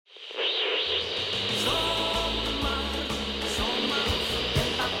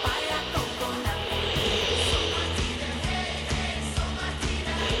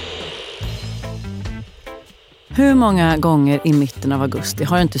Hur många gånger i mitten av augusti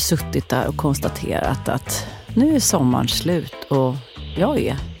har jag inte suttit där och konstaterat att nu är sommaren slut och jag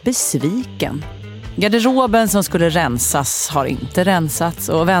är besviken. Garderoben som skulle rensas har inte rensats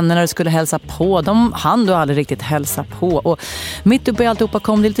och vännerna du skulle hälsa på, de hann du aldrig riktigt hälsa på. Och mitt uppe i alltihopa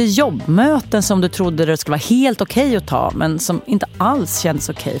kom det lite jobbmöten som du trodde det skulle vara helt okej att ta, men som inte alls kändes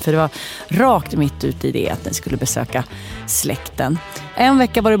okej, för det var rakt mitt ute i det att den skulle besöka släkten. En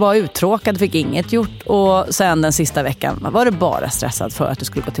vecka var du bara uttråkad, fick inget gjort, och sen den sista veckan var du bara stressad för att du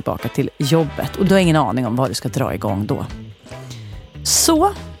skulle gå tillbaka till jobbet och du har ingen aning om vad du ska dra igång då.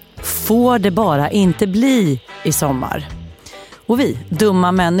 Så får det bara inte bli i sommar. Och vi,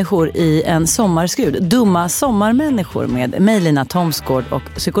 dumma människor i en sommarskrud, dumma sommarmänniskor med mig Lina Thomsgård och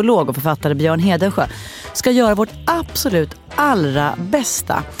psykolog och författare Björn Hedensjö, ska göra vårt absolut allra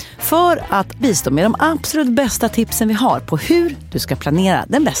bästa för att bistå med de absolut bästa tipsen vi har på hur du ska planera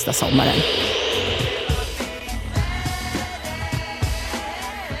den bästa sommaren.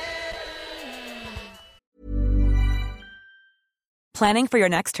 Planning for your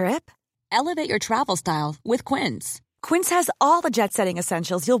next trip? Elevate your travel style with Quince. Quince has all the jet-setting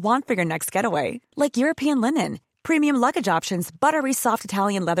essentials you'll want for your next getaway, like European linen, premium luggage options, buttery soft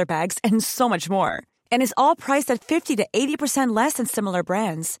Italian leather bags, and so much more. And is all priced at 50 to 80% less than similar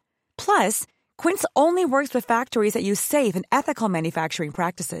brands. Plus, Quince only works with factories that use safe and ethical manufacturing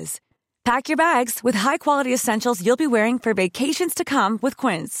practices. Pack your bags with high-quality essentials you'll be wearing for vacations to come with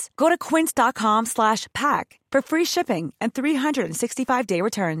Quince. Go to quince.com/pack for free shipping and 365-day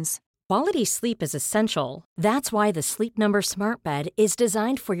returns. Quality sleep is essential. That's why the Sleep Number Smart Bed is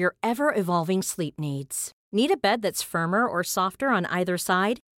designed for your ever-evolving sleep needs. Need a bed that's firmer or softer on either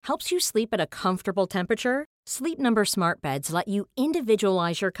side? Helps you sleep at a comfortable temperature? Sleep Number Smart Beds let you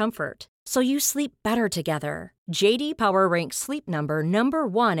individualize your comfort, so you sleep better together. JD Power ranks Sleep Number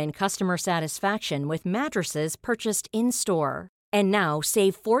 #1 in customer satisfaction with mattresses purchased in-store. And now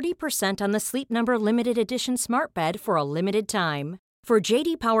save 40% on the Sleep Number Limited Edition Smart Bed for a limited time. For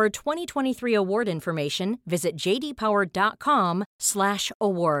JD Power 2023 award information, visit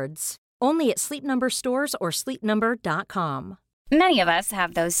jdpower.com/awards. Only at Sleep Number stores or sleepnumber.com. Many of us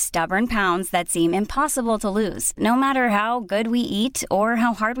have those stubborn pounds that seem impossible to lose, no matter how good we eat or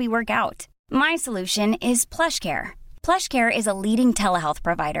how hard we work out. My solution is PlushCare. PlushCare is a leading telehealth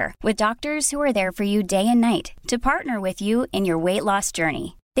provider with doctors who are there for you day and night to partner with you in your weight loss journey.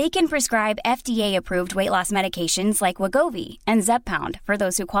 They can prescribe FDA-approved weight loss medications like Wegovy and Zepbound for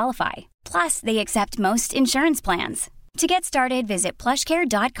those who qualify. Plus, they accept most insurance plans. To get started, visit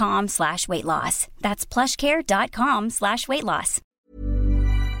plushcare.com/weightloss. That's plushcare.com/weightloss.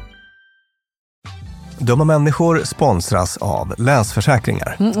 Dumma människor sponsras av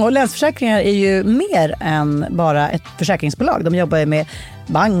Länsförsäkringar. Och Länsförsäkringar är ju mer än bara ett försäkringsbolag. De jobbar ju med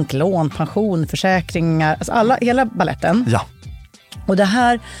bank, lån, pension, försäkringar, alltså hela balletten. Ja. Och det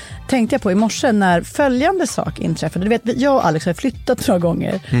här tänkte jag på i morse när följande sak inträffade. Du vet, jag och Alex har flyttat 2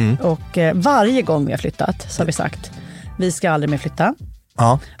 gånger. Och varje gång vi har flyttat så har vi sagt vi ska aldrig mer flytta.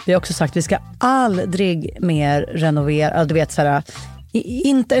 Ja. Vi har också sagt vi ska aldrig mer renovera. Du vet, såhär,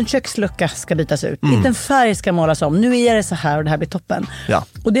 inte en kökslucka ska bytas ut. Inte en färg ska målas om. Nu är det så här och det här blir toppen. Ja.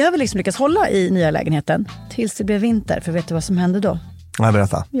 Och det har vi liksom lyckats hålla i nya lägenheten tills det blev vinter. För vet du vad som hände då? Nej,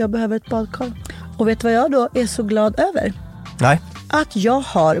 berätta. Jag behöver ett badkar. Och vet du vad jag då är så glad över? Nej. Att jag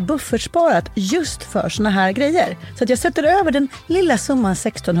har buffertsparat just för såna här grejer. Så att jag sätter över den lilla summan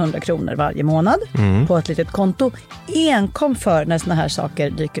 1600 kronor varje månad på ett litet konto. Enkom för när såna här saker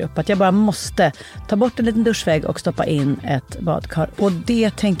dyker upp. Att jag bara måste ta bort en liten duschvägg och stoppa in ett badkar. Och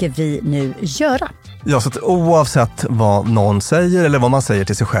det tänker vi nu göra. Ja, så att oavsett vad någon säger eller vad man säger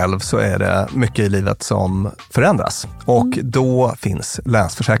till sig själv så är det mycket i livet som förändras. Och då finns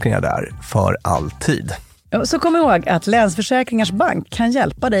Länsförsäkringar där för alltid. Så kom ihåg att Länsförsäkringars bank kan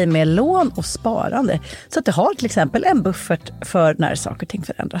hjälpa dig med lån och sparande så att du har till exempel en buffert för när saker och ting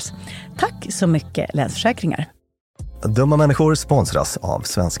förändras. Tack så mycket Länsförsäkringar. Dumma människor sponsras av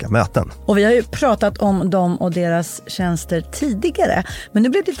Svenska Möten. Och vi har ju pratat om dem och deras tjänster tidigare. Men nu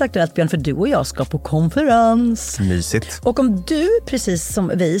blir det lite aktuellt, Björn, för du och jag ska på konferens. Mysigt. Och om du, precis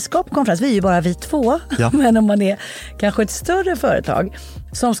som vi, ska på konferens, vi är ju bara vi 2. Ja. Men om man är kanske ett större företag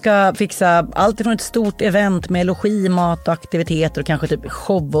som ska fixa allt ifrån ett stort event med logi, mat och aktiviteter och kanske typ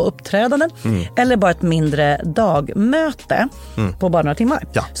show och uppträdanden. Eller bara ett mindre dagmöte på bara några timmar.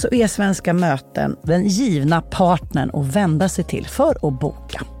 Ja. Så är Svenska Möten den givna partnern att vända sig till för att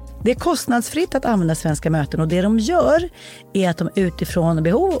boka. Det är kostnadsfritt att använda Svenska Möten och det de gör är att de utifrån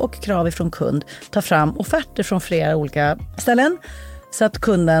behov och krav ifrån kund tar fram offerter från flera olika ställen Så att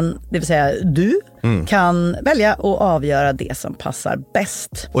kunden, det vill säga du, kan välja och avgöra det som passar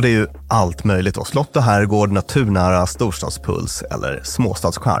bäst. Och det är ju allt möjligt då. Slott och herrgård, naturnära storstadspuls eller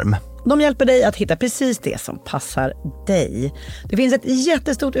småstadscharm. De hjälper dig att hitta precis det som passar dig. Det finns ett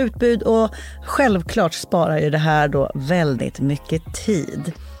jättestort utbud och självklart sparar ju det här då väldigt mycket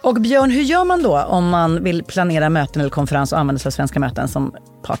tid. Och Björn, hur gör man då om man vill planera möten eller konferens och använda sig av Svenska Möten som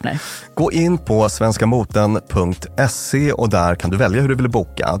partner? Gå in på svenskamoten.se och där kan du välja hur du vill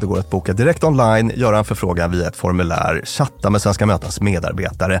boka. Det går att boka direkt online, göra en förfrågan via ett formulär, chatta med Svenska Mötens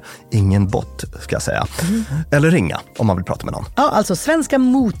medarbetare, ingen bot ska jag säga, eller ringa om man vill prata med någon. Ja, alltså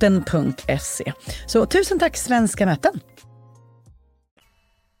svenskamoten.se. Så tusen tack Svenska Möten.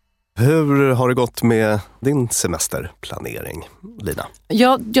 Hur har det gått med din semesterplanering, Lina?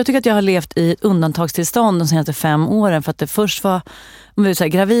 Jag tycker att jag har levt i undantagstillstånd de senaste 5 åren. För att det först var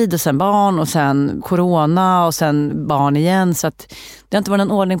gravid och sen barn och sen corona och sen barn igen. Så att det har inte varit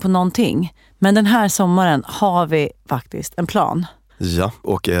någon ordning på någonting. Men den här sommaren har vi faktiskt en plan. Ja,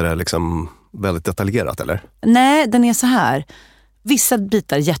 och är det liksom väldigt detaljerat eller? Nej, den är så här. Vissa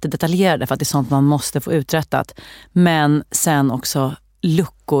bitar är jättedetaljerade för att det är sånt man måste få uträttat. Men sen också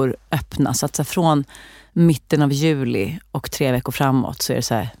luckor öppnas. Så att från mitten av juli och 3 veckor framåt så är det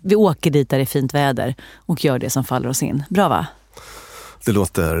så här. Vi åker dit där det är fint väder och gör det som faller oss in. Bra va? Det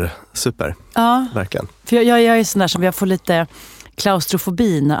låter super. Ja. Verkligen. För jag är sån där som jag får lite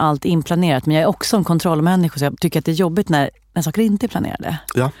klaustrofobi när allt är inplanerat. Men jag är också en kontrollmänniska så jag tycker att det är jobbigt när saker inte är planerade.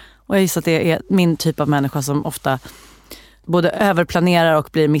 Ja. Och jag gissar att det är min typ av människa som ofta både överplanerar och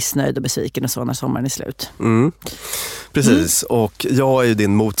blir missnöjd och besviken och så när sommaren är slut. Precis, och jag är ju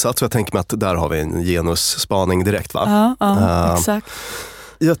din motsats så jag tänker mig att där har vi en genusspaning direkt va? Ja, exakt.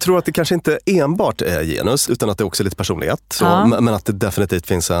 Jag tror att det kanske inte enbart är genus utan att det också är lite personlighet. Så, men att det definitivt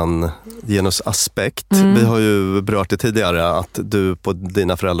finns en genusaspekt. Vi har ju berört det tidigare att du på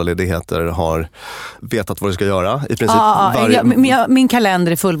dina föräldraledigheter har vetat vad du ska göra. I princip min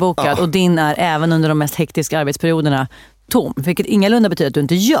kalender är fullbokad och din är även under de mest hektiska arbetsperioderna tom, vilket ingalunda betyder att du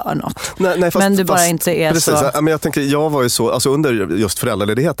inte gör något. Nej, men du bara inte är precis, så... Men jag tänker, jag var ju så, alltså under just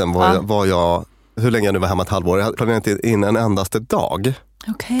föräldraledigheten var jag, hur länge jag nu var hemma, ett halvår, jag planerade inte in en endaste dag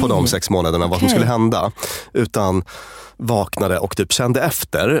på de 6 månaderna vad som skulle hända, utan vaknade och typ kände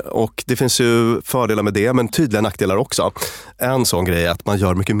efter. Och det finns ju fördelar med det, men tydliga nackdelar också. En sån grej är att man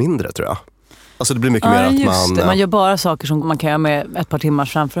gör mycket mindre tror jag. Alltså det blir mycket mer att man gör bara saker som man kan göra med ett par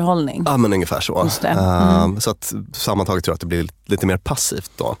timmars framförhållning. Ja, men ungefär så. Så att sammantaget tror jag att det blir lite mer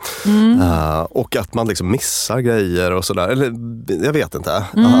passivt då. Och att man liksom missar grejer och sådär. Eller jag vet inte.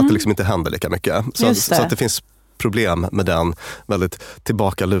 Att det liksom inte händer lika mycket. Så att det finns problem med den väldigt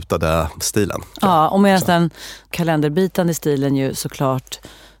tillbakalutade stilen. Ja, och medan den kalenderbitande stilen ju såklart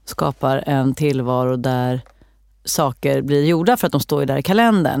skapar en tillvaro där saker blir gjorda för att de står ju där i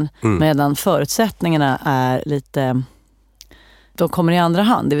kalendern. Medan förutsättningarna är lite... De kommer i andra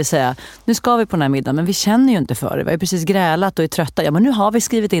hand, det vill säga nu ska vi på den här middagen men vi känner ju inte för det. Vi har ju precis grälat och är trötta. Ja, men nu har vi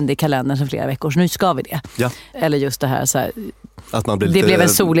skrivit in det i kalendern sedan flera veckor så nu ska vi det. Ja. Eller just det här så här, att man blir lite... Det blev en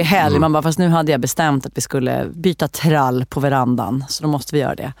solig helg. Man bara, fast nu hade jag bestämt att vi skulle byta trall på verandan så då måste vi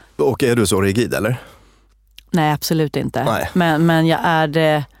göra det. Och är du så rigid eller? Nej, absolut inte. Men jag är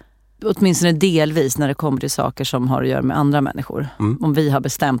det... Åtminstone delvis när det kommer till saker som har att göra med andra människor. Om vi har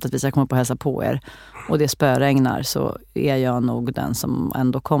bestämt att vi ska komma på och hälsa på er och det spöregnar så är jag nog den som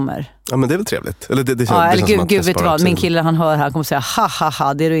ändå kommer. Ja, men det är väl trevligt. Eller det eller gud vet vad, min kille han hör här kommer säga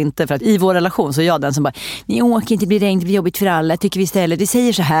ha, det är du inte. För att i vår relation så är jag den som bara, ni åker inte, blir regn, det blir jobbigt för alla. Tycker vi istället, det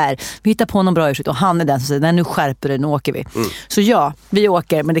säger så här. Vi hittar på någon bra ursäkt och han är den som säger, nej nu skärper det, nu åker vi. Så ja, vi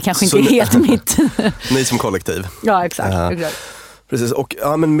åker, men det kanske inte är helt mitt. Ni som kollektiv. Ja, exakt. Precis, och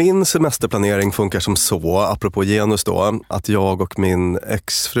men min semesterplanering funkar som så, apropå genus då, att jag och min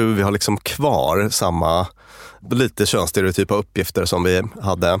exfru, vi har liksom kvar samma lite könsstereotypa uppgifter som vi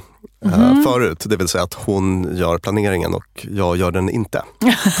hade förut. Det vill säga att hon gör planeringen och jag gör den inte.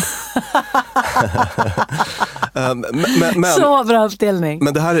 Så bra uppdelning.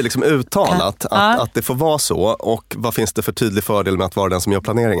 Men det här är liksom uttalat att det får vara så. Och vad finns det för tydlig fördel med att vara den som gör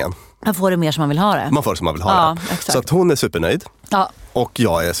planeringen? Man får det mer som man vill ha det. Man får det som man vill ha det. Exakt. Så att hon är supernöjd. Ja. Och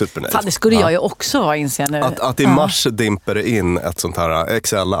jag är supernöjd. Fan, det skulle jag ju också vara, inser nu. Att i mars dimper det in ett sånt här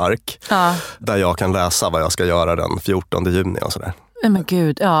Excel-ark där jag kan läsa vad jag ska göra den 14 juni och sådär. Men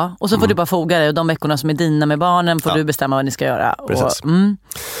gud, ja. Och så får du bara foga dig och de veckorna som är dina med barnen får du bestämma vad ni ska göra. Precis.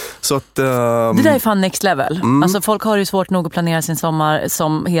 Så att, det där är fan next level. Alltså folk har ju svårt nog att planera sin sommar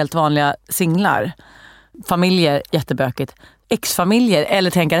som helt vanliga singlar. Familjer, jättebökigt. Ex-familjer,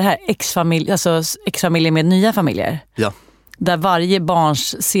 eller tänka det här, ex-familjer med nya familjer. Ja. Där varje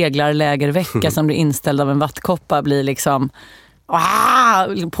barns seglarlägervecka som blir inställd av en vattkoppa blir liksom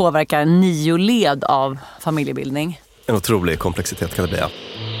påverkar 9 led av familjebildning. En otrolig komplexitet kan det bli.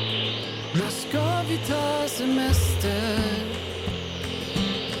 När ska vi ta semester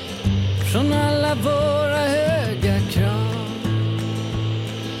från alla våra höga krav?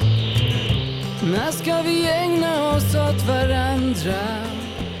 När ska vi ägna oss åt varandra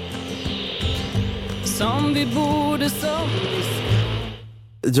som vi borde, som vi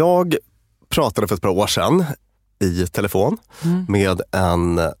ska? Jag pratade för ett par år sedan i telefon med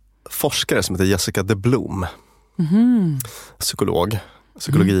en forskare som heter Jessica de Bloom.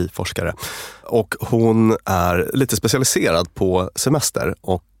 Psykologiforskare. Och hon är lite specialiserad på semester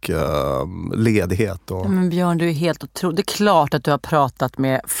och ledighet. Och... Men Björn, du är helt otrolig. Det är klart att du har pratat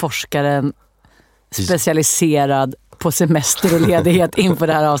med forskaren specialiserad på semester och ledighet inför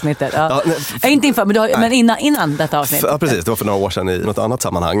det här avsnittet. Ja. Inte inför, men innan detta avsnitt. Ja, precis. Det var för några år sedan i något annat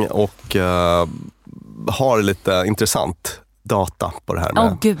sammanhang. Och har lite intressant data på det här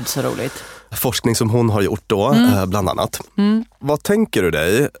med gud så roligt. Forskning som hon har gjort då, bland annat. Vad tänker du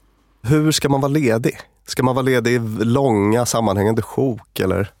dig? Hur ska man vara ledig? Ska man vara ledig i långa sammanhängande sjok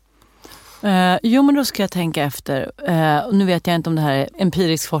eller? Jo, men då ska jag tänka efter. Nu vet jag inte om det här är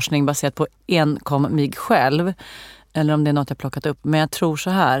empirisk forskning baserat på enkom mig själv. Eller om det är något jag plockat upp. Men jag tror så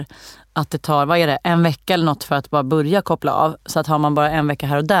här. Att det tar, en vecka eller något för att bara börja koppla av. Så att har man bara en vecka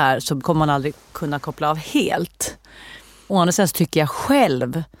här och där så kommer man aldrig kunna koppla av helt. Och andra sen så tycker jag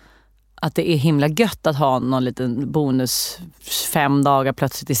själv att det är himla gött att ha någon liten bonus 5 dagar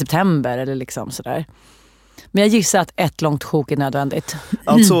plötsligt i september eller liksom sådär. Men jag gissar att ett långt sjok är nödvändigt.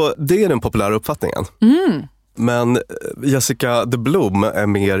 Alltså, det är den populära uppfattningen. Men Jessica de Bloom är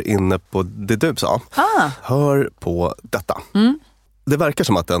mer inne på det du sa. Hör på detta. Det verkar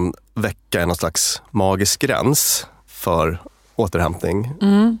som att en vecka är någon slags magisk gräns för återhämtning.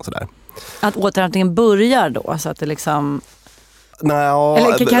 Och sådär. Att återhämtningen börjar då så att det liksom... Nej,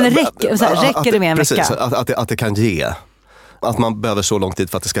 eller kan det räcka? Räcker det med en precis, vecka? Att det kan ge. Att man behöver så lång tid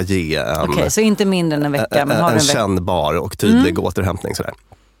för att det ska ge en, så inte mindre än en vecka. Men har en kännbar och tydlig återhämtning. Sådär.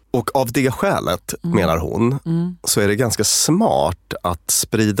 Och av det skälet, menar hon, så är det ganska smart att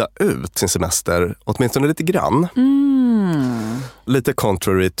sprida ut sin semester åtminstone lite grann. Lite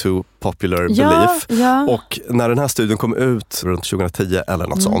contrary to popular belief. Ja. Och när den här studien kom ut runt 2010 eller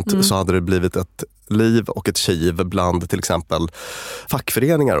något sånt så hade det blivit ett liv och ett kiv bland till exempel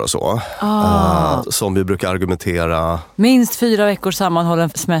fackföreningar och så. Som vi brukar argumentera. Minst 4 veckor sammanhållen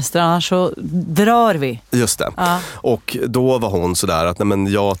semester, annars så drar vi. Just det. Och då var hon sådär att nej, men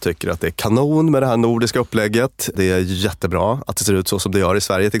jag tycker att det är kanon med det här nordiska upplägget. Det är jättebra att det ser ut så som det gör i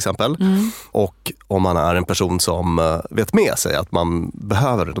Sverige till exempel. Och om man är en person som vet med sig att man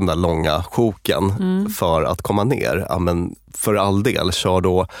behöver de där långa sjoken för att komma ner, ja, men för all del, kör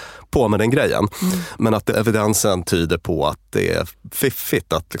då på med den grejen. Men att evidensen tyder på att det är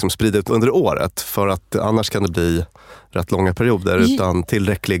fiffigt att liksom sprida ut under året, för att annars kan det bli rätt långa perioder utan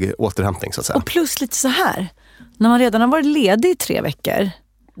tillräcklig återhämtning så att säga. Och plus lite så här, när man redan har varit ledig i 3 veckor,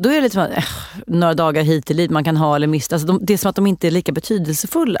 då är det lite som några dagar hit till liv man kan ha eller mista. Alltså det är som att de inte är lika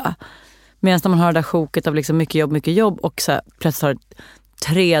betydelsefulla. Medan när man har det där sjoket av liksom mycket jobb och så här, plötsligt har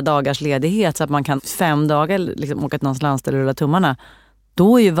 3 dagars ledighet så att man kan 5 dagar liksom åka till någons landställe och rulla tummarna.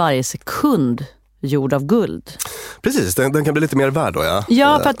 Då är ju varje sekund gjord av guld. Precis, den kan bli lite mer värd då, ja.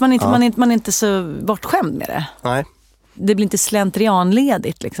 Ja, för att man är inte så bortskämd med det. Nej. Det blir inte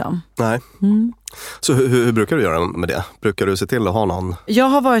slentrianledigt liksom. Nej. Så hur brukar du göra med det? Brukar du se till att ha någon? Jag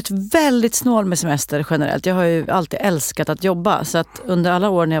har varit väldigt snål med semester generellt. Jag har ju alltid älskat att jobba. Så att under alla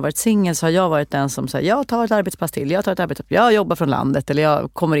år när jag varit singel så har jag varit den som säger jag tar ett arbetspass till, jag jobbar från landet eller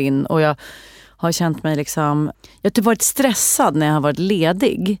jag kommer in och jag har känt mig liksom... Jag har typ varit stressad när jag har varit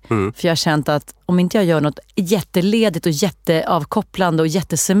ledig. För jag har känt att om inte jag gör något jätteledigt och jätteavkopplande och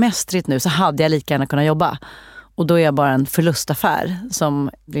jättesemestrigt nu så hade jag lika gärna kunnat jobba. Och då är jag bara en förlustaffär som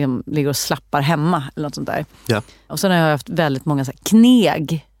ligger och slappar hemma eller något sånt där. Ja. Och sen har jag haft väldigt många så här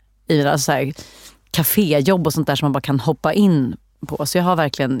kneg i alltså så här kaféjobb och sånt där som man bara kan hoppa in på. Så jag har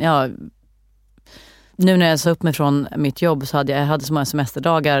verkligen... Nu när jag sa upp mig från mitt jobb så hade jag så många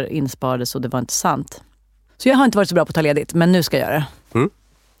semesterdagar insparade så det var inte sant. Så jag har inte varit så bra på att ta ledigt, men nu ska jag göra det.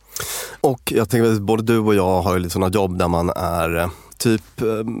 Och jag tänker att både du och jag har ju lite sådana jobb där man är typ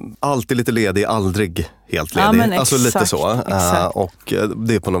alltid lite ledig, aldrig helt ledig. Ja, alltså lite så. Och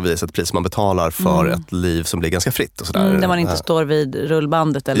det är på något vis ett pris man betalar för ett liv som blir ganska fritt och sådär. Där man inte står vid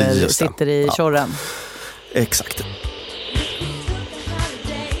rullbandet eller sitter i tjorren. Exakt.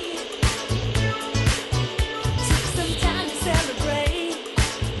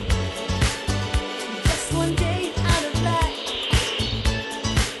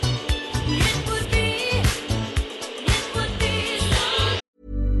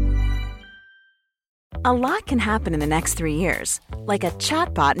 A lot can happen in the next 3 years. Like a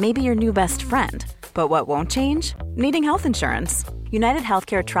chatbot may be your new best friend. But what won't change? Needing health insurance. United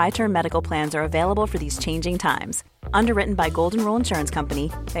Healthcare Tri-Term Medical Plans are available for these changing times. Underwritten by Golden Rule Insurance Company,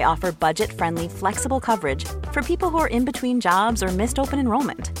 they offer budget-friendly, flexible coverage for people who are in between jobs or missed open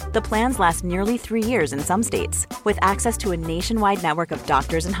enrollment. The plans last nearly 3 years in some states, with access to a nationwide network of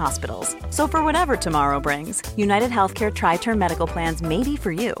doctors and hospitals. So for whatever tomorrow brings, United Healthcare Tri-Term Medical Plans may be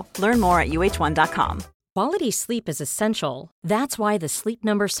for you. Learn more at uh1.com. Quality sleep is essential. That's why the Sleep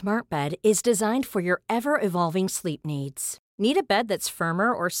Number Smart Bed is designed for your ever-evolving sleep needs. Need a bed that's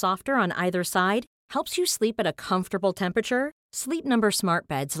firmer or softer on either side? Helps you sleep at a comfortable temperature? Sleep Number Smart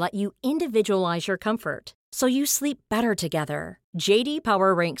Beds let you individualize your comfort, so you sleep better together. JD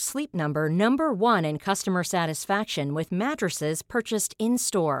Power ranks Sleep Number #1 in customer satisfaction with mattresses purchased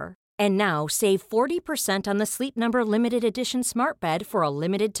in-store. And now save 40% on the Sleep Number Limited Edition Smart Bed for a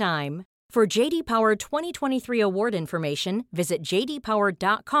limited time. For JD Power 2023 award information, visit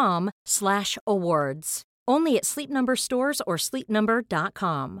jdpower.com/awards. Only at Sleep Number stores or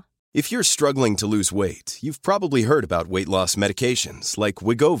sleepnumber.com. If you're struggling to lose weight, you've probably heard about weight loss medications like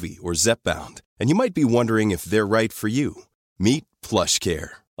Wegovy or Zepbound, and you might be wondering if they're right for you. Meet PlushCare,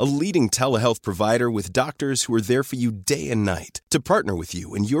 a leading telehealth provider with doctors who are there for you day and night to partner with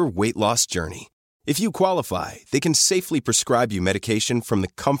you in your weight loss journey. If you qualify, they can safely prescribe you medication from the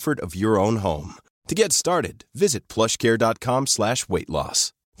comfort of your own home. To get started, visit plushcare.com/weightloss.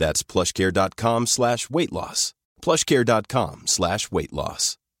 That's plushcare.com/weightloss.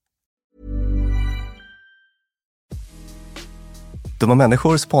 plushcare.com/weightloss. Dumma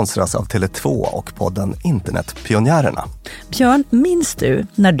människor sponsras av Tele2 och podden Internetpionjärerna. Björn, minns du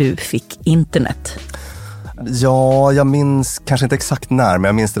när du fick internet? Ja, jag minns kanske inte exakt när, men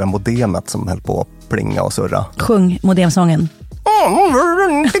jag minns det där modemet som höll på att plinga och surra. Sjung modemsången.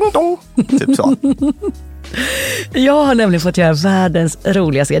 Typ så. Jag har nämligen fått göra världens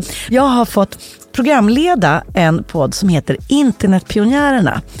roligaste grej. Jag har fått programleda en podd som heter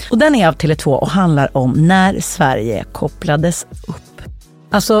Internetpionjärerna. Och den är av Tele2 och handlar om när Sverige kopplades upp.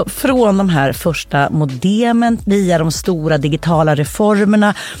 Alltså från de här första modemen via de stora digitala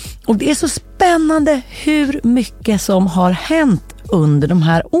reformerna. Och det är så spännande hur mycket som har hänt under de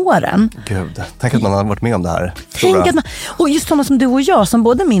här åren. Gud, tänk att man har varit med om det här. Och just sådana som du och jag som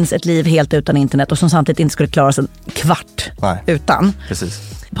både minns ett liv helt utan internet och som samtidigt inte skulle klara sig en kvart utan. Precis.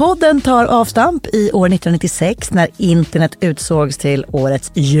 Podden tar avstamp i år 1996 när internet utsågs till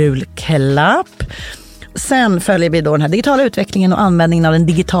årets julklapp. Sen följer vi då den här digitala utvecklingen och användningen av den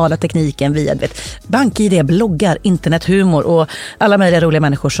digitala tekniken via BankID, bloggar, internethumor och alla möjliga roliga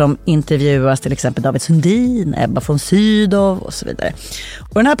människor som intervjuas, till exempel David Sundin, Ebba von Sydow och så vidare.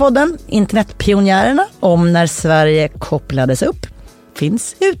 Och den här podden, Internetpionjärerna, om när Sverige kopplades upp,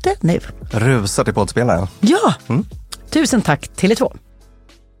 finns ute nu. Rusar till poddspelaren. Ja, tusen tack Tele2.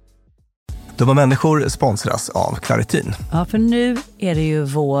 Dumma människor sponsras av Claritin. Ja, för nu är det ju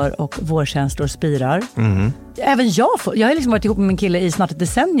vår och vårkänslor spirar. Även jag har liksom varit ihop med min kille i snart ett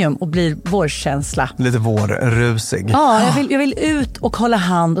decennium och blir vårkänsla. Lite vårrusig. Ja, jag vill ut och hålla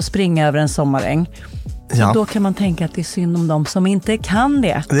hand och springa över en sommaräng. Ja. Då kan man tänka att det är synd om dem som inte kan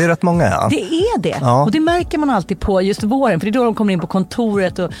det. Det är rätt många, ja. Det är det. Ja. Och det märker man alltid på just våren. För det är då de kommer in på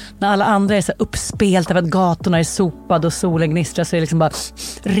kontoret och när alla andra är så uppspelta för att gatorna är sopade och solen gnistrar så är det liksom bara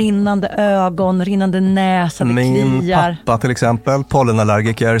rinnande ögon, rinnande näsa, det kliar. Min pappa till exempel,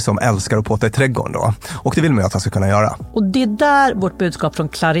 pollenallergiker som älskar att påta i trädgården då. Och det vill man ju att han ska kunna göra. Och det är där vårt budskap från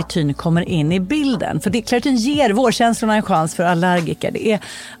Claritin kommer in i bilden. För Claritin ger vårkänslorna en chans för allergiker. Det är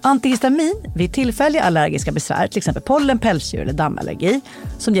antihistamin vid tillfälliga allergiska besvär, till exempel pollen, pälsdjur eller dammallergi,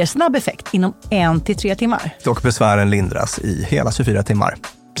 som ger snabb effekt inom 1-3 timmar. Och besvären lindras i hela 24 timmar.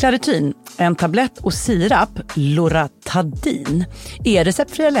 Claritin, en tablett och sirap, Loratadin, är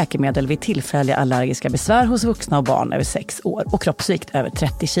receptfria läkemedel vid tillfälliga allergiska besvär hos vuxna och barn över 6 år och kroppsvikt över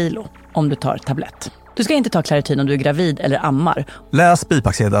 30 kilo om du tar tablett. Du ska inte ta Claritin om du är gravid eller ammar. Läs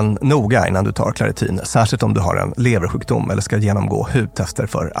bipacksedeln noga innan du tar Claritin, särskilt om du har en leversjukdom eller ska genomgå hudtester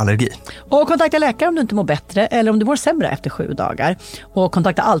för allergi. Och kontakta läkare om du inte mår bättre eller om du mår sämre efter 7 dagar. Och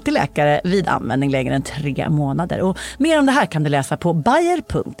kontakta alltid läkare vid användning längre än 3 månader. Och mer om det här kan du läsa på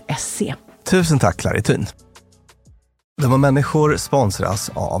bayer.se. Tusen tack Claritin. De här människor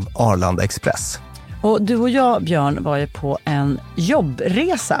sponsras av Arlanda Express. Och du och jag, Björn, var ju på en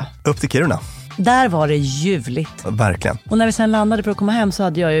jobbresa. Upp till Kiruna. Där var det ljuvligt. Verkligen. Och när vi sen landade för att komma hem så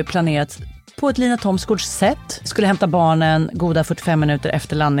hade jag ju planerat på ett Lina Thomsgårds sätt. Skulle hämta barnen goda 45 minuter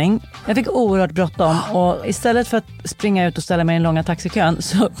efter landning. Jag fick oerhört bråttom och istället för att springa ut och ställa mig i den långa taxikön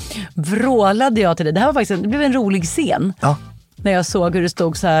så vrålade jag till det. Det här var faktiskt, det blev en rolig scen. Ja. när jag såg hur det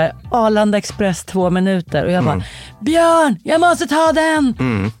stod så här Arlanda Express 2 minuter och jag bara Björn, jag måste ta den.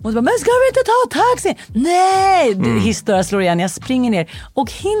 Och så bara, men ska vi inte ta taxi? Nej, historia slår igen. Jag springer ner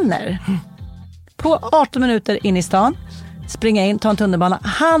och hinner på 18 minuter in i stan, springa in, ta en tunnelbana,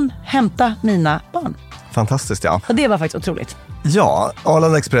 hämta mina barn. Fantastiskt, ja. Och det var faktiskt otroligt. Ja,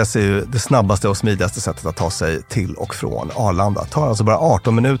 Arlanda Express är ju det snabbaste och smidigaste sättet att ta sig till och från Arlanda. Det tar alltså bara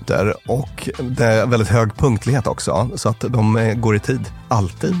 18 minuter och det är väldigt hög punktlighet också. Så att de går i tid,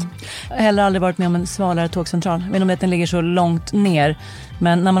 alltid. Jag har heller aldrig varit med om en svalare tågcentral. Jag vet inte om att den ligger så långt ner.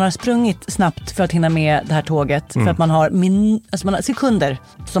 Men när man har sprungit snabbt för att hinna med det här tåget, för att man har, man har sekunder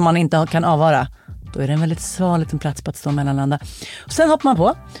som man inte kan avvara, då är det en väldigt sval liten plats på att stå mellanlanda. Och sen hoppar man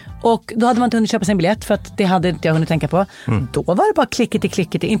på. Och då hade man inte hunnit köpa sin biljett för att det hade inte jag hunnit tänka på. Då var det bara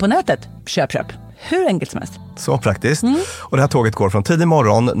klicket in på nätet. Köp. Hur enkelt som helst. Så praktiskt. Och det här tåget går från tidig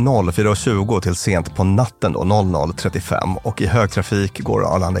morgon 04.20 till sent på natten då 00.35. Och i högtrafik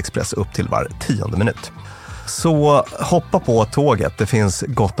går Arlanda Express upp till var 10:e minut. Så hoppa på tåget. Det finns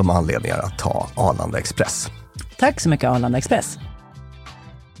gott om anledningar att ta Arlanda Express. Tack så mycket Arlanda Express.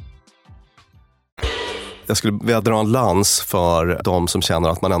 Jag skulle vilja dra en lans för de som känner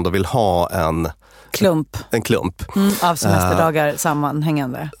att man ändå vill ha en klump. Av semesterdagar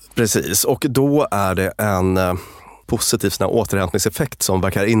sammanhängande. Precis, och då är det en positiv sån här återhämtningseffekt som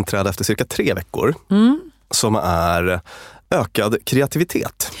verkar inträda efter cirka 3 veckor. Som är ökad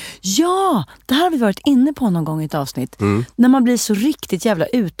kreativitet. Ja, det här har vi varit inne på någon gång i ett avsnitt. När man blir så riktigt jävla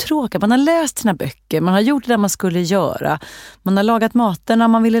uttråkad. Man har läst sina böcker, man har gjort det man skulle göra. Man har lagat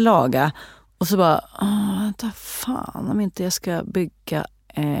maten man ville laga. Och så bara, vänta fan om inte jag ska bygga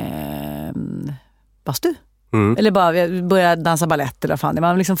bastu. Eller bara börja dansa ballett eller vad fan.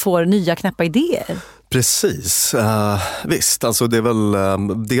 Man liksom får nya knäppa idéer. Precis, visst. Alltså det är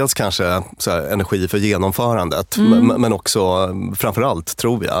väl dels kanske så här, energi för genomförandet. Men också framförallt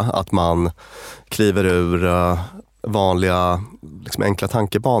tror jag att man kliver ur vanliga liksom enkla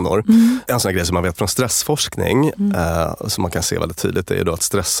tankebanor. En sån här grej som man vet från stressforskning som man kan se väldigt tydligt är ju då att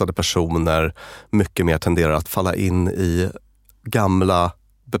stressade personer mycket mer tenderar att falla in i gamla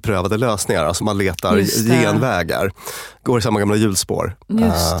beprövade lösningar. Alltså man letar genvägar. Går i samma gamla hjulspår.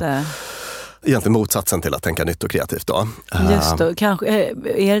 Just det. Egentligen motsatsen till att tänka nytt och kreativt då. Just det. Kanske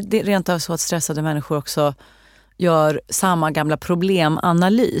är det rent av så att stressade människor också gör samma gamla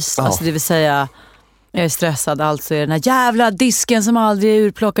problemanalys. Alltså det vill säga jag är stressad, alltså är den här jävla disken som aldrig är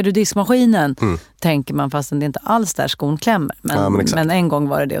urplockad ur diskmaskinen. Tänker man, fast det är inte alls där skon klämmer. Men en gång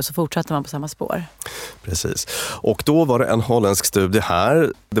var det och så fortsatte man på samma spår. Precis. Och då var det en holländsk studie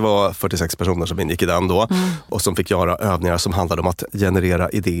här. Det var 46 personer som ingick i den då. Och som fick göra övningar som handlade om att generera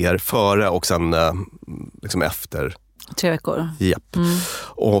idéer före och sen liksom efter 3 veckor. Japp.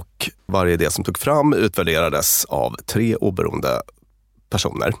 Och varje idé som tog fram utvärderades av 3 oberoende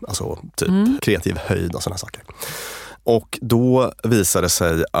personer, alltså typ kreativ höjd och sådana saker. Och då visade det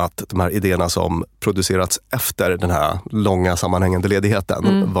sig att de här idéerna som producerats efter den här långa sammanhängande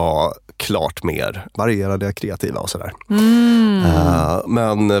ledigheten var klart mer varierade, kreativa och sådär.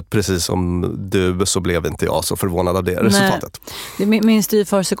 Men precis som du så blev inte jag så förvånad av det resultatet. Min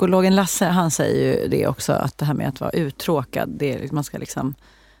styvfar, psykologen Lasse, han säger ju det också, att det här med att vara uttråkad, det är, man ska liksom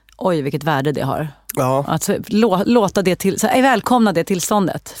oj, vilket värde det har. Ja. Att låta det till, så här, välkomna det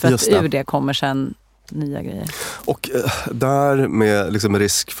tillståndet. För att ur det kommer sen nya grejer. Och där med liksom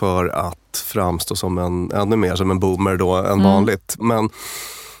risk för att framstå som ännu mer som en boomer då än vanligt. Men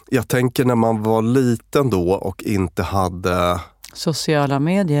jag tänker när man var liten då och inte hade sociala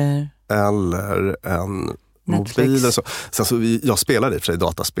medier. Eller en mobil och så. Sen så jag spelade i och för sig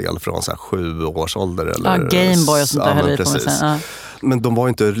dataspel från så här 7 års ålder. Eller, Gameboy och sånt där höll på med sen. Men de var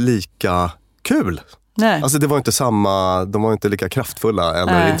inte lika kul. Nej. Alltså det var inte samma, de var inte lika kraftfulla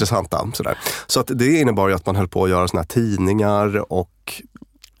eller intressanta. Sådär. Så att det innebar ju att man höll på att göra såna här tidningar och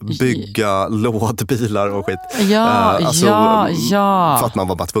bygga lådbilar och skit. För att man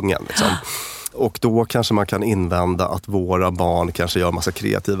var bara tvungen liksom. Och då kanske man kan invända att våra barn kanske gör massa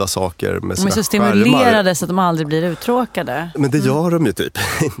kreativa saker med sina skärmar. De är så stimulerade så att de aldrig blir uttråkade. Men det gör de ju typ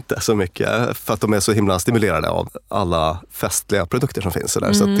inte så mycket. För att de är så himla stimulerade av alla festliga produkter som finns. Så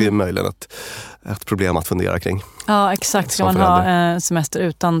att det är möjligen ett problem att fundera kring. Ja, exakt. Ska man ha semester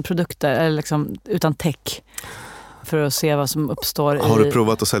utan produkter eller liksom utan tech? För att se vad som uppstår. Har du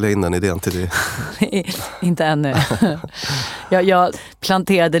provat att sälja in den idén till dig? Inte ännu. jag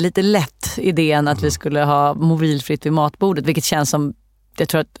planterade lite lätt idén att vi skulle ha mobilfritt vid matbordet. Vilket känns som,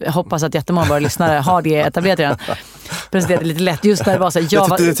 jag hoppas att jättemånga av våra lyssnare har det etablerat redan. presenterade lite lätt. Just där det var så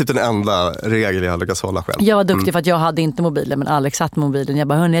här, det är typ den enda regel jag lyckas hålla själv. Jag var duktig för att jag hade inte mobilen, men Alex satt med mobilen. Jag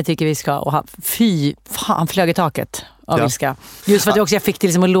bara, hörni, jag tycker vi ska. Och han flög i taket av ilska. Just för att jag fick det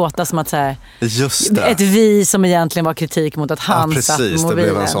liksom att låta som att så här, just det. Ett vi som egentligen var kritik mot att han satt med mobilen.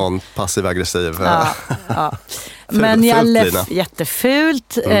 Det blev en sån passiv-aggressiv. Ja. Men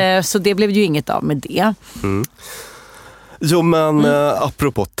jättefult, så det blev ju inget av med det. Jo, men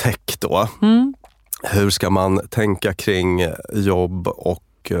apropå tech då. Hur ska man tänka kring jobb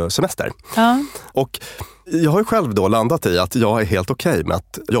och semester? Ja. Och jag har ju själv då landat i att jag är helt okej med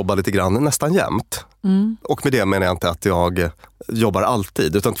att jobba lite grann nästan jämt. Och med det menar jag inte att jag jobbar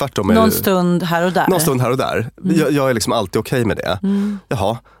alltid, utan tvärtom. Någon stund här och där. Någon stund här och där. Jag är liksom alltid okej med det.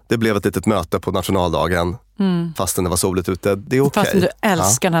 Jaha, det blev ett litet möte på nationaldagen fastän det var soligt ute. Det är okej. Fastän du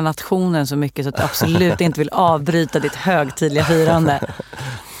älskar den här nationen så mycket så att du absolut inte vill avbryta ditt högtidliga firande.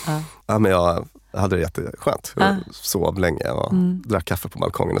 Ja, men jag hade det jätteskönt. Jag sov länge och drack kaffe på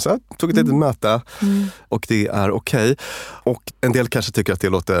balkongen. Och så jag tog ett litet möte och det är okej. Och en del kanske tycker att det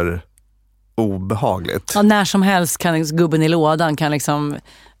låter obehagligt. Ja, när som helst kan gubben i lådan, kan liksom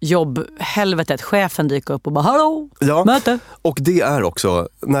jobbhelvetet, chefen dyka upp och bara hallå, möte. Och det är också,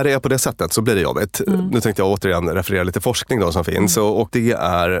 när det är på det sättet så blir det jobbigt. Nu tänkte jag återigen referera lite forskning då som finns. Och det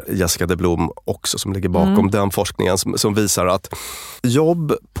är Jessica de Blom också som ligger bakom den forskningen som visar att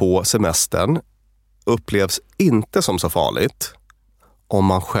jobb på semestern upplevs inte som så farligt om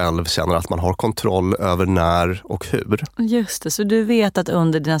man själv känner att man har kontroll över när och hur. Just det, så du vet att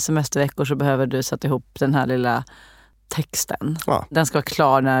under dina semesterveckor så behöver du sätta ihop den här lilla texten. Ja. Den ska vara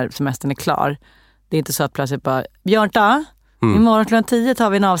klar när semestern är klar. Det är inte så att plötsligt bara, Björnta, imorgon klockan 10 tar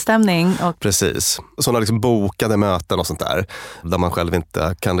vi en avstämning. Och... Precis. Sådana liksom bokade möten och sånt där man själv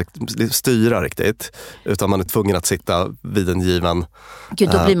inte kan styra riktigt, utan man är tvungen att sitta vid en given Gud,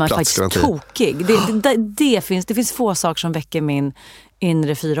 då blir man faktiskt tokig. Det finns få saker som väcker min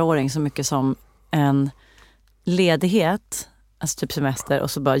inre 4-åring så mycket som en ledighet, alltså typ semester,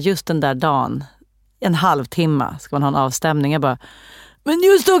 och så bara just den där dagen, en halvtimme ska man ha en avstämning. Jag bara, men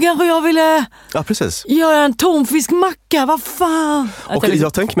just då kanske jag ville göra en tonfiskmacka, vad fan? Och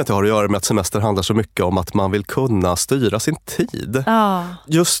jag tänker mig att det har att göra med att semester handlar så mycket om att man vill kunna styra sin tid.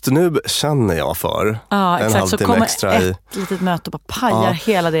 Just nu känner jag för en halvtimme extra i... ett litet möte och bara pajar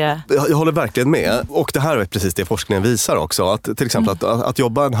hela det. Jag håller verkligen med. Och det här är precis det forskningen visar också. Att till exempel att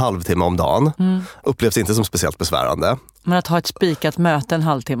jobba en halvtimme om dagen upplevs inte som speciellt besvärande. Men att ha ett spikat möte en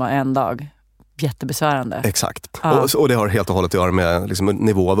halvtimme en dag, jättebesvärande. Exakt. Och det har helt och hållet att göra med liksom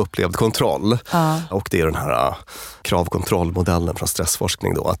nivå av upplevd kontroll. Och det är den här kravkontrollmodellen från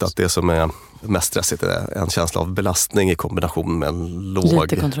stressforskning då. Att det som är mest stressigt är en känsla av belastning i kombination med en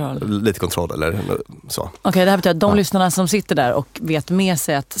lite kontroll eller så. Okej, det här betyder att de lyssnarna som sitter där och vet med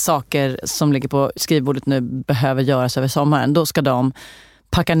sig att saker som ligger på skrivbordet nu behöver göras över sommaren, då ska de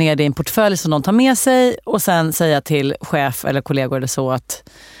packa ner det i en portfölj som de tar med sig och sen säga till chef eller kollegor eller så att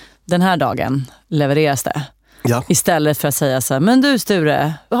den här dagen levereras det. Ja. Istället för att säga så här, men du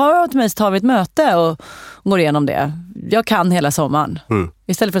Sture, tar vi ett möte och går igenom det. Jag kan hela sommaren.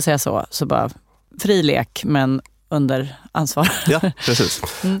 Istället för att säga så bara fri lek men under ansvar. Ja, precis.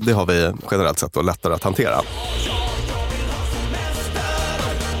 Det har vi generellt sett och lättare att hantera.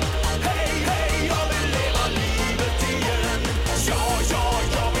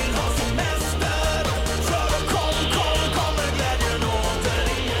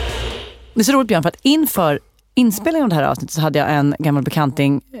 Det är så roligt, Björn, för att inför inspelningen av det här avsnittet så hade jag en gammal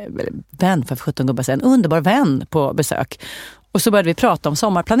bekanting, vän för 17 gubbar sedan, en underbar vän på besök. Och så började vi prata om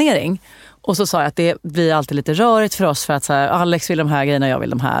sommarplanering. Och så sa jag att det blir alltid lite rörigt för oss för att så här, Alex vill de här grejerna, jag vill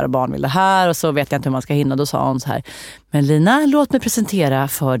de här och barn vill det här. Och så vet jag inte hur man ska hinna. Då sa hon så här, men Lina, låt mig presentera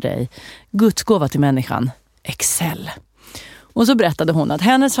för dig Guds gåva till människan, Excel. Och så berättade hon att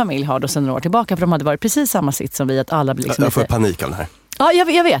hennes familj har då sedan några år tillbaka, för de hade varit precis samma sitt som vi, att alla blir liksom jag får panik av det här. Ja,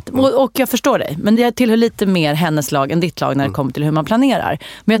 jag vet. Och jag förstår dig. Men det tillhör lite mer hennes lag än ditt lag när det kommer till hur man planerar.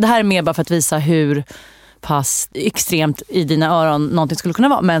 Men det här är mer bara för att visa hur pass extremt i dina öron någonting skulle kunna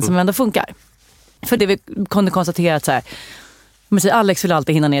vara, men som ändå funkar. För det vi kunde konstatera att så här, Alex vill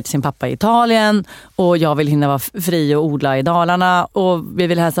alltid hinna ner till sin pappa i Italien och jag vill hinna vara fri och odla i Dalarna och vi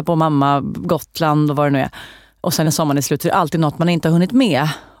vill hälsa på mamma Gotland och vad det nu är. Och sen är sommaren i slut, så är det alltid något man inte har hunnit med.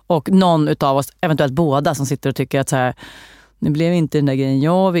 Och någon utav oss, eventuellt båda, som sitter och tycker att så här, nu blev inte den där grejen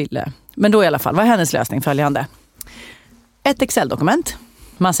jag ville. Men då i alla fall, vad är hennes lösning? Följande. Ett Excel-dokument.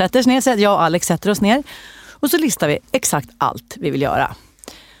 Man sätter sig ner, jag och Alex sätter oss ner. Och så listar vi exakt allt vi vill göra.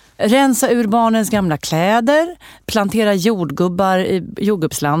 Rensa ur barnens gamla kläder. Plantera jordgubbar i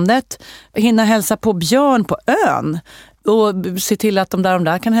jordgubbslandet. Hinna hälsa på Björn på ön. Och se till att de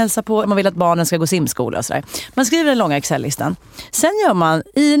där kan hälsa på. Man vill att barnen ska gå simskola och sådär. Man skriver den långa Excel-listan. Sen gör man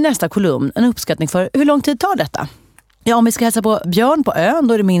i nästa kolumn en uppskattning för hur lång tid tar detta. Ja, om vi ska hälsa på Björn på ön,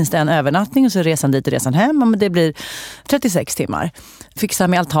 då är det minst en övernattning och så är resan dit och resan hem. Men det blir 36 timmar. Fixa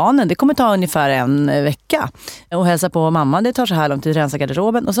med altanen, det kommer ta ungefär en vecka. Och hälsa på mamma, det tar så här lång tid, rensa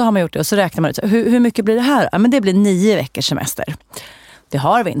garderoben. Och så har man gjort det och så räknar man ut. Hur mycket blir det här? Ja, men det blir 9 veckors semester. Det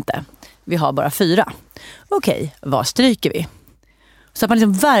har vi inte. Vi har bara 4. Okej, vad stryker vi? Så att man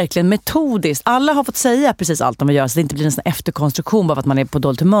liksom verkligen metodiskt, alla har fått säga precis allt de vill göra så det inte blir en sån efterkonstruktion bara för att man är på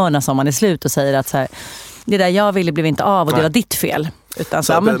dåligt humör när sommaren är slut och säger att så här, det där jag ville blev inte av och det var ditt fel. Utan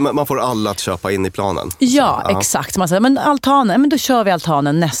så, man får alla att köpa in i planen. Ja, så, exakt. Man säger, men altanen, men då kör vi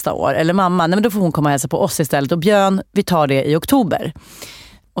altanen nästa år. Eller mamma, nej, men då får hon komma och hälsa på oss istället. Och Björn, vi tar det i oktober.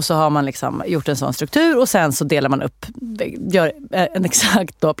 Och så har man liksom gjort en sån struktur och sen så delar man upp, gör en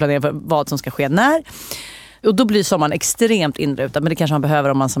exakt planering för vad som ska ske när. Och då blir sommaren extremt inrutad, men det kanske man behöver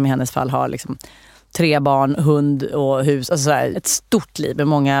om man som i hennes fall har liksom 3 barn, hund och hus. Alltså sådär, ett stort liv med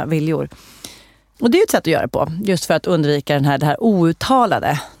många viljor. Och det är ju ett sätt att göra det på, just för att undvika det här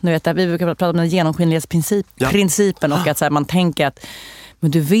outtalade. Nu vet jag, vi brukar prata om den genomskinlighetsprincipen och att så här, man tänker att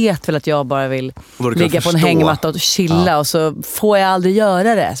men du vet väl att jag bara vill ligga på en hängmatta och chilla och så får jag aldrig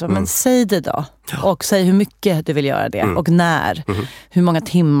göra det. Så, men säg det då. Och säg hur mycket du vill göra det och när. Hur många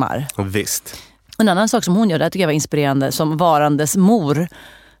timmar. Visst. En annan sak som hon gör, det tycker jag var inspirerande som varandes mor.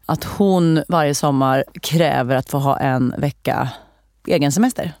 Att hon varje sommar kräver att få ha en vecka egen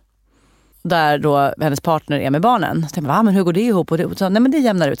semester. Där då hennes partner är med barnen. Så tänkte jag, men hur går det ihop? Och det, så, nej men det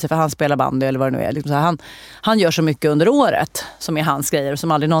jämnar ut sig för han spelar bandy eller vad det nu är. Liksom så här, han gör så mycket under året som är hans grejer och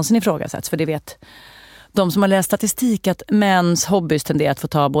som aldrig någonsin ifrågasätts. För det vet de som har läst statistik att mäns hobbys tenderar att få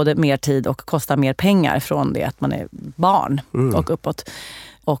ta både mer tid och kosta mer pengar från det att man är barn och uppåt.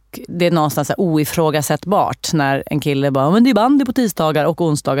 Och det är någonstans så här oifrågasättbart när en kille bara, men det är bandy på tisdagar och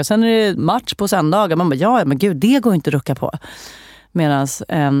onsdagar. Sen är det match på söndagar. Man bara, ja men gud, det går inte att rucka på. Medan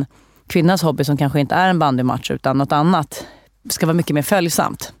en kvinnas hobby som kanske inte är en bandymatch utan något annat ska vara mycket mer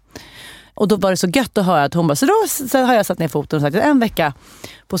följsamt. Och då var det så gött att höra att hon bara, så har jag satt ner foten och sagt att en vecka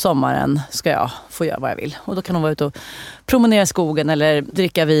på sommaren ska jag få göra vad jag vill. Och då kan hon vara ute och promenera i skogen eller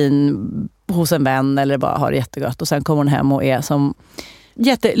dricka vin hos en vän eller bara ha det jättegött. Och sen kommer hon hem och är som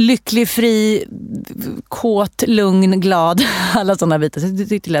jättelycklig, fri, kåt, lugn, glad. Alla sådana bitar. Så det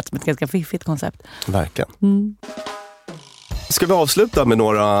tyckte det lät som ett ganska fiffigt koncept. Verkligen. Ska vi avsluta med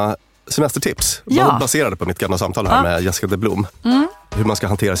några semestertips? Baserade på mitt gamla samtal här med Jessica de Blom. Hur man ska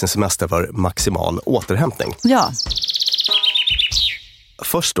hantera sin semester för maximal återhämtning. Ja.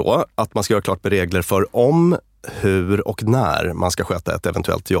 Först då, att man ska göra klart med regler för om, hur och när man ska sköta ett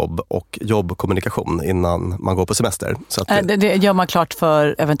eventuellt jobb och jobbkommunikation innan man går på semester. Så att det gör man klart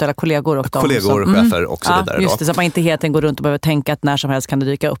för eventuella kollegor och kollegor, chefer och så vidare. Just det, så att man inte helt går runt och behöver tänka att när som helst kan det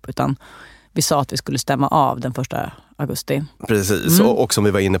dyka upp, utan vi sa att vi skulle stämma av den 1 augusti. Precis, och som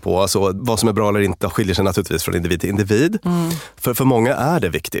vi var inne på, alltså, vad som är bra eller inte skiljer sig naturligtvis från individ till individ. För många är det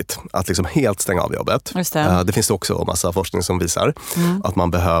viktigt att liksom helt stänga av jobbet. Just det. Det finns också massa forskning som visar att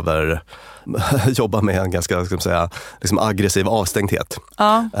man behöver jobba med en ganska liksom aggressiv avstängdhet.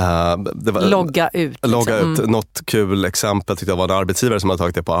 Ja. Logga ut. Logga ut. Något kul exempel tyckte jag var en arbetsgivare som hade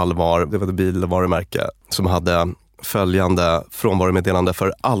tagit det på allvar. Det var ett bilvarumärke som hade följande frånvaromeddelande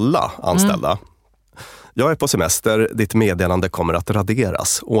för alla anställda. Jag är på semester, ditt meddelande kommer att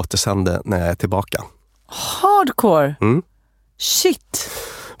raderas. Återsänd det när jag är tillbaka. Hardcore. Shit.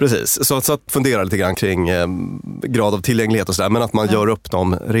 Precis, så att fundera lite grann kring grad av tillgänglighet och sådär, men att man gör upp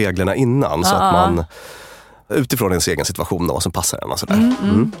de reglerna innan så att man utifrån ens egen situation då, som passar en och sådär.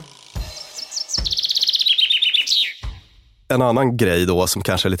 En annan grej då som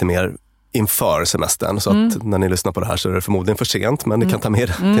kanske är lite mer inför semestern, så att när ni lyssnar på det här så är det förmodligen för sent, men ni kan ta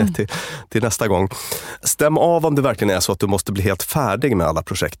med det till nästa gång. Stäm av om det verkligen är så att du måste bli helt färdig med alla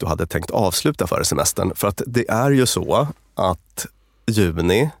projekt du hade tänkt avsluta före semestern, för att det är ju så att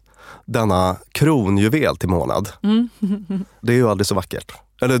juni, denna kronjuvel till månad, det är ju aldrig så vackert.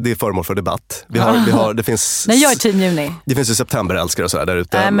 Eller det är föremål för debatt. Det finns... Nej, jag är team juni. Det finns ju septemberälskare och sådär där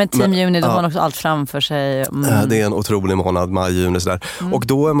ute. Nej, men team juni, då har man också allt framför sig. Det är en otrolig månad, maj, juni och sådär. Och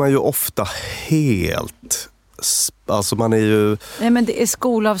då är man ju ofta helt... Alltså man är ju... Nej, men det är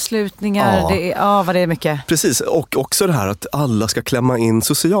skolavslutningar, det är, vad det är mycket. Precis, och också det här att alla ska klämma in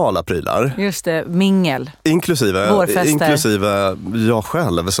sociala prylar. Just det, mingel. Inklusive jag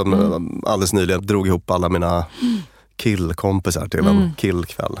själv som alldeles nyligen drog ihop alla mina killkompisar till en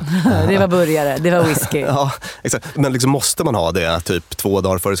killkväll. Det var burgare, det var whisky. Ja, exakt. Men liksom måste man ha det typ 2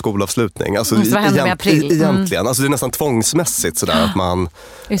 dagar före skolavslutning? Alltså, vad händer med april? Egentligen. Alltså, det är nästan tvångsmässigt sådär att man...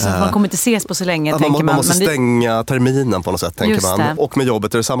 Just att man kommer inte ses på så länge, tänker man. Man måste stänga terminen på något sätt, tänker man. Det. Och med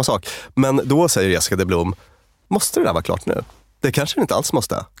jobbet är det samma sak. Men då säger Jessica de Blom, måste det där vara klart nu? Det kanske det inte alls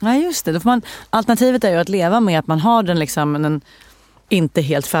måste. Nej, just det. Då får man, alternativet är ju att leva med att man har den inte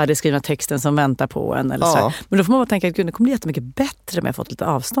helt färdigskrivna texten som väntar på en. Eller så. Men då får man bara tänka att det kommer bli jättemycket bättre med att få lite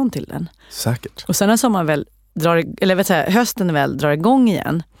avstånd till den. Säkert. Och sen när sommaren väl hösten väl drar igång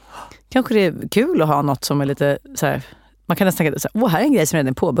igen, kanske det är kul att ha något som är lite så här, man kan nästan tänka så här, här är en grej som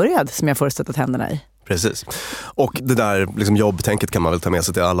redan är påbörjad som jag får sätta tänderna i. Precis. Och det där liksom jobbtänket kan man väl ta med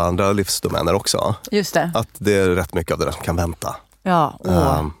sig till alla andra livsdomäner också. Just det. Att det är rätt mycket av det där som kan vänta. Ja.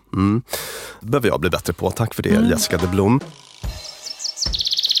 Det behöver jag bli bättre på. Tack för det, Jessica de Blom.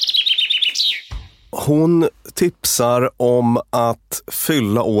 Hon tipsar om att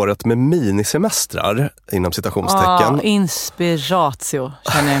fylla året med minisemestrar, inom citationstecken. Inspiratio,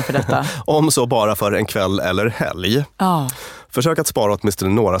 känner jag för detta. Om så bara för en kväll eller helg. Försök att spara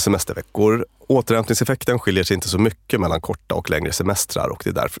åtminstone några semesterveckor. Återhämtningseffekten skiljer sig inte så mycket mellan korta och längre semestrar, och det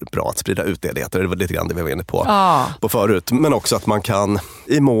är därför bra att sprida ut ledigheter. Det var lite grann det vi var inne på förut. Men också att man kan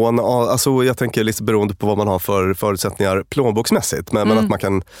i mån, alltså jag tänker lite beroende på vad man har för förutsättningar plånboksmässigt, men att man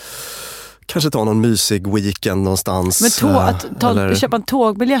kan kanske ta någon mysig weekend någonstans. Men köpa en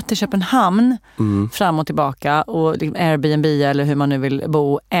tågbiljett till Köpenhamn fram och tillbaka och liksom Airbnb eller hur man nu vill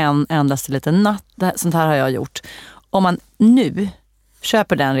bo en endaste liten natt. Sånt här har jag gjort. Om man nu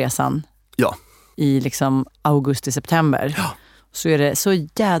köper den resan i liksom augusti-september så är det så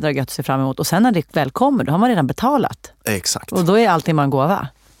jädra gött att se fram emot. Och sen när det väl kommer, då har man redan betalat. Exakt. Och då är allting man gåva.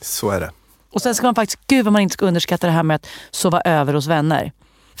 Så är det. Och sen ska man faktiskt, gud vad man inte ska underskatta det här med att sova över hos vänner.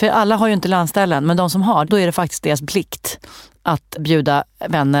 För alla har ju inte landställen, men de som har, då är det faktiskt deras plikt att bjuda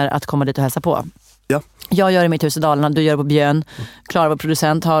vänner att komma dit och hälsa på. Ja. Jag gör i mitt hus i Dalarna, du gör det på Björn. Klara, vår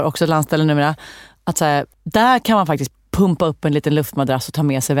producent, har också landställen numera. Att så här, där kan man faktiskt pumpa upp en liten luftmadrass och ta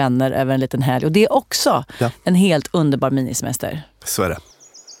med sig vänner över en liten helg. Och det är också en helt underbar minisemester. Så är det.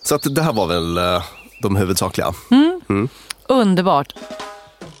 Så att det här var väl de huvudsakliga. Underbart.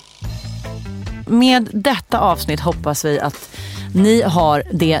 Med detta avsnitt hoppas vi att ni har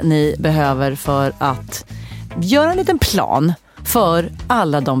det ni behöver för att göra en liten plan för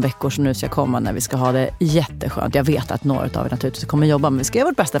alla de veckor som nu ska komma när vi ska ha det jätteskönt. Jag vet att några av er naturligtvis kommer jobba, men vi ska göra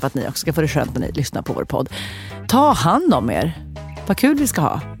vårt bästa för att ni också ska få det skönt när ni lyssnar på vår podd. Ta hand om er. Vad kul vi ska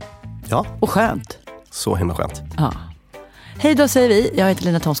ha. Ja. Och skönt. Så himla skönt. Ja. Hej då säger vi. Jag heter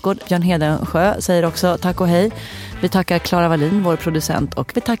Lina Thomsgård. Björn Hedensjö säger också tack och hej. Vi tackar Clara Wallin, vår producent,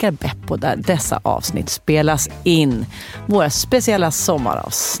 och vi tackar Beppo där dessa avsnitt spelas in. Våra speciella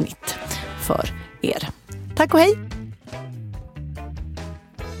sommaravsnitt för er. Tack och hej!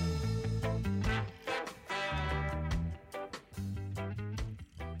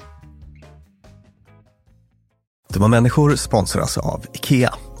 Dumma människor sponsras av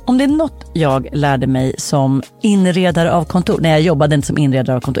IKEA. Om det är något jag lärde mig som inredare av kontor, när jag jobbade inte som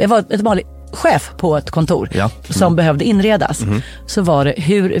inredare av kontor, jag var ett vanligt chef på ett kontor som behövde inredas, så var det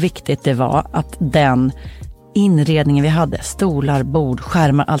hur viktigt det var att den inredningen vi hade, stolar, bord,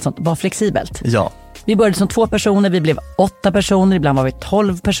 skärmar, allt sånt, var flexibelt. Ja. Vi började som 2 personer, vi blev 8 personer, ibland var vi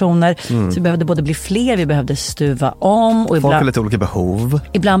 12 personer. Så vi behövde både bli fler, vi behövde stuva om. Och folk har lite olika behov.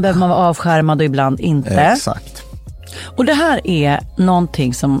 Ibland behöver man vara avskärmad och ibland inte. Exakt. Och det här är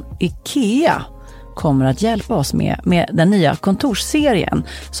någonting som IKEA kommer att hjälpa oss med den nya kontorsserien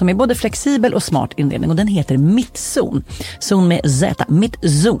som är både flexibel och smart inredning, och den heter Mittzon. Zon med Z,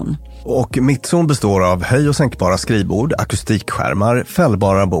 Mittzon. Och Mittzon består av höj- och sänkbara skrivbord, akustikskärmar,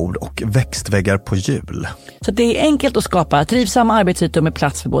 fällbara bord och växtväggar på hjul. Så det är enkelt att skapa trivsamma arbetsytor med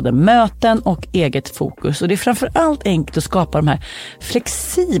plats för både möten och eget fokus. Och det är framförallt enkelt att skapa de här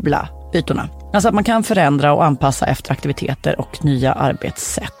flexibla ytorna. Alltså att man kan förändra och anpassa efter aktiviteter och nya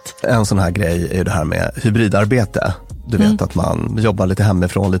arbetssätt. En sån här grej är det här med hybridarbete. Du vet att man jobbar lite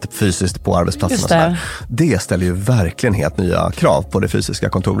hemifrån, lite fysiskt på arbetsplatsen. Det ställer ju verkligen helt nya krav på det fysiska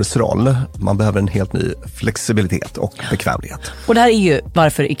kontorets roll. Man behöver en helt ny flexibilitet och bekvämlighet. Och det här är ju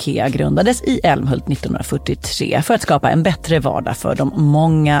varför IKEA grundades i Älmhult 1943, för att skapa en bättre vardag för de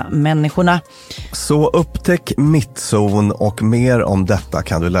många människorna. Så upptäck Mittzon, och mer om detta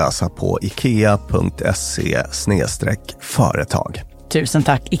kan du läsa på ikea.se/företag. Tusen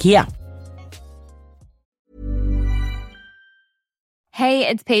tack IKEA! Hey,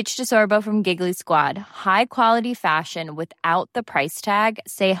 it's Paige DeSorbo from Giggly Squad. High quality fashion without the price tag.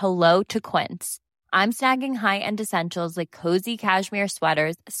 Say hello to Quince. I'm snagging high-end essentials like cozy cashmere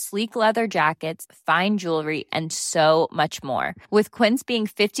sweaters, sleek leather jackets, fine jewelry, and so much more. With Quince being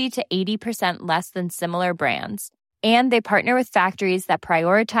 50 to 80% less than similar brands. And they partner with factories that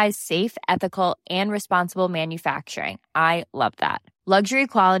prioritize safe, ethical, and responsible manufacturing. I love that. Luxury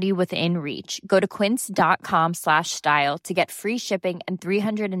quality within reach. Go to quince.com/style to get free shipping and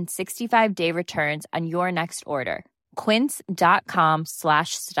 365-day returns on your next order.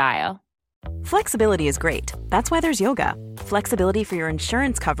 Quince.com/style. Flexibility is great. That's why there's yoga. Flexibility for your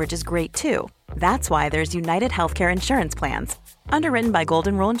insurance coverage is great too. That's why there's United Healthcare Insurance Plans. Underwritten by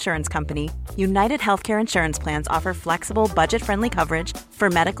Golden Rule Insurance Company, United Healthcare Insurance Plans offer flexible, budget-friendly coverage for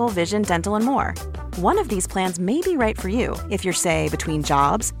medical, vision, dental, and more. One of these plans may be right for you if you're, say, between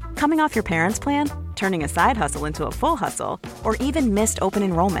jobs, coming off your parents' plan, turning a side hustle into a full hustle, or even missed open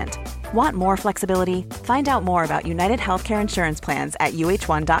enrollment. Want more flexibility? Find out more about United Healthcare Insurance Plans at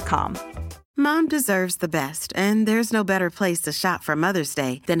uh1.com. Mom deserves the best, and there's no better place to shop for Mother's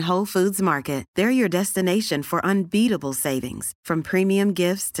Day than Whole Foods Market. They're your destination for unbeatable savings, from premium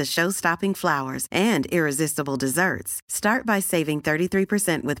gifts to show-stopping flowers and irresistible desserts. Start by saving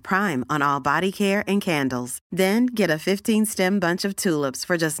 33% with Prime on all body care and candles. Then get a 15-stem bunch of tulips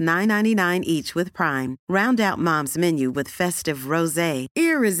for just $9.99 each with Prime. Round out Mom's menu with festive rosé,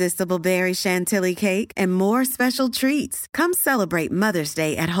 irresistible berry chantilly cake, and more special treats. Come celebrate Mother's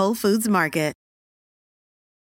Day at Whole Foods Market.